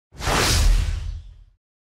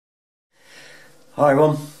Hi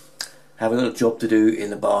everyone, have a little job to do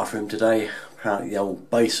in the bathroom today. Apparently the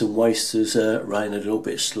old basin waste is running a little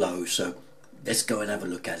bit slow, so let's go and have a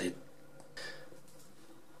look at it.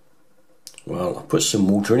 Well, I put some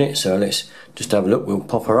water in it, so let's just have a look. We'll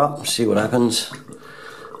pop her up and see what happens.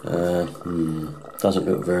 Doesn't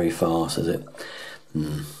look very fast, does it?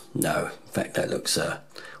 No, in fact that looks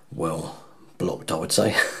well blocked, I would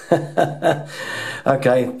say.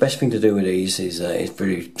 Okay, best thing to do with these is it's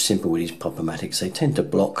very simple with these pop-o-matics. They tend to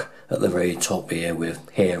block at the very top here with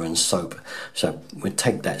hair and soap, so we'll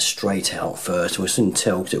take that straight out first. We'll soon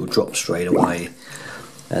tell because it will drop straight away,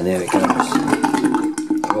 and there it goes.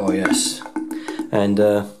 Oh yes, and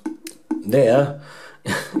there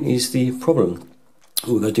is the problem.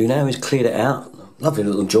 All we're going to do now is clear it out. Lovely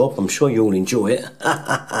little job, I'm sure you'll enjoy it.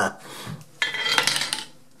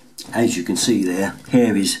 As you can see there,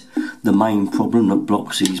 hair is the main problem that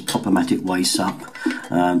blocks these pop-o-matic wastes up,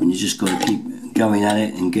 and you just got to keep going at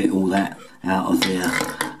it and get all that out of there.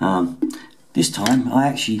 This time I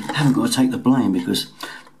actually haven't got to take the blame because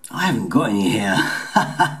I haven't got any hair.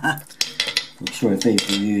 I'm sure if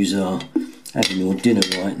people you are having your dinner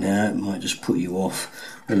right now, it might just put you off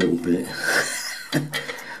a little bit.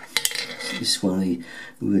 This is one of the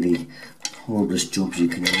really horriblest jobs you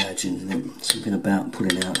can imagine, isn't it? Something about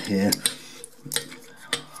pulling out hair.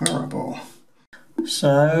 Horrible.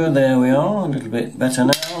 So there we are, a little bit better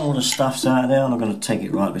now. All the stuff's out there, and I'm going to take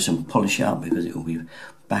it right with some polish it up because it will be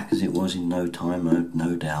back as it was in no time,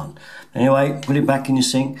 no doubt. Anyway, put it back in your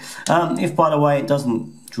sink. If by the way it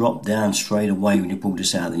doesn't drop down straight away when you pull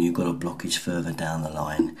this out, then you've got a blockage further down the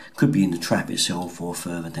line. Could be in the trap itself or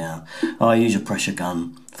further down. I use a pressure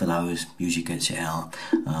gun for those, usually gets it out.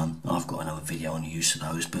 I've got another video on the use of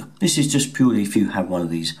those, but this is just purely if you have one of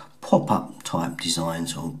these pop-up type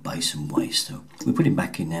designs or basin waste. So we put him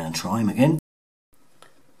back in now and try him again.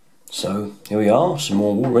 So here we are, some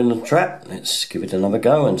more water in the trap. Let's give it another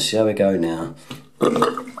go and see how we go now.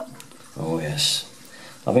 Oh yes,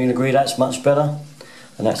 I think you'll agree that's much better.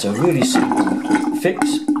 And that's a really simple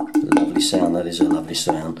fix. Lovely sound, that is a lovely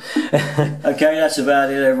sound. Okay, that's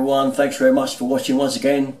about it everyone. Thanks very much for watching once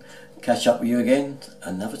again. Catch up with you again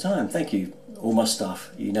another time. Thank you. All my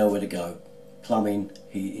stuff, you know where to go. Plumbing,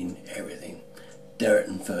 heating, everything.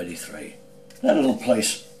 Derriton 33. That little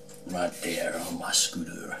place right there on my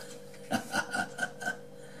scooter.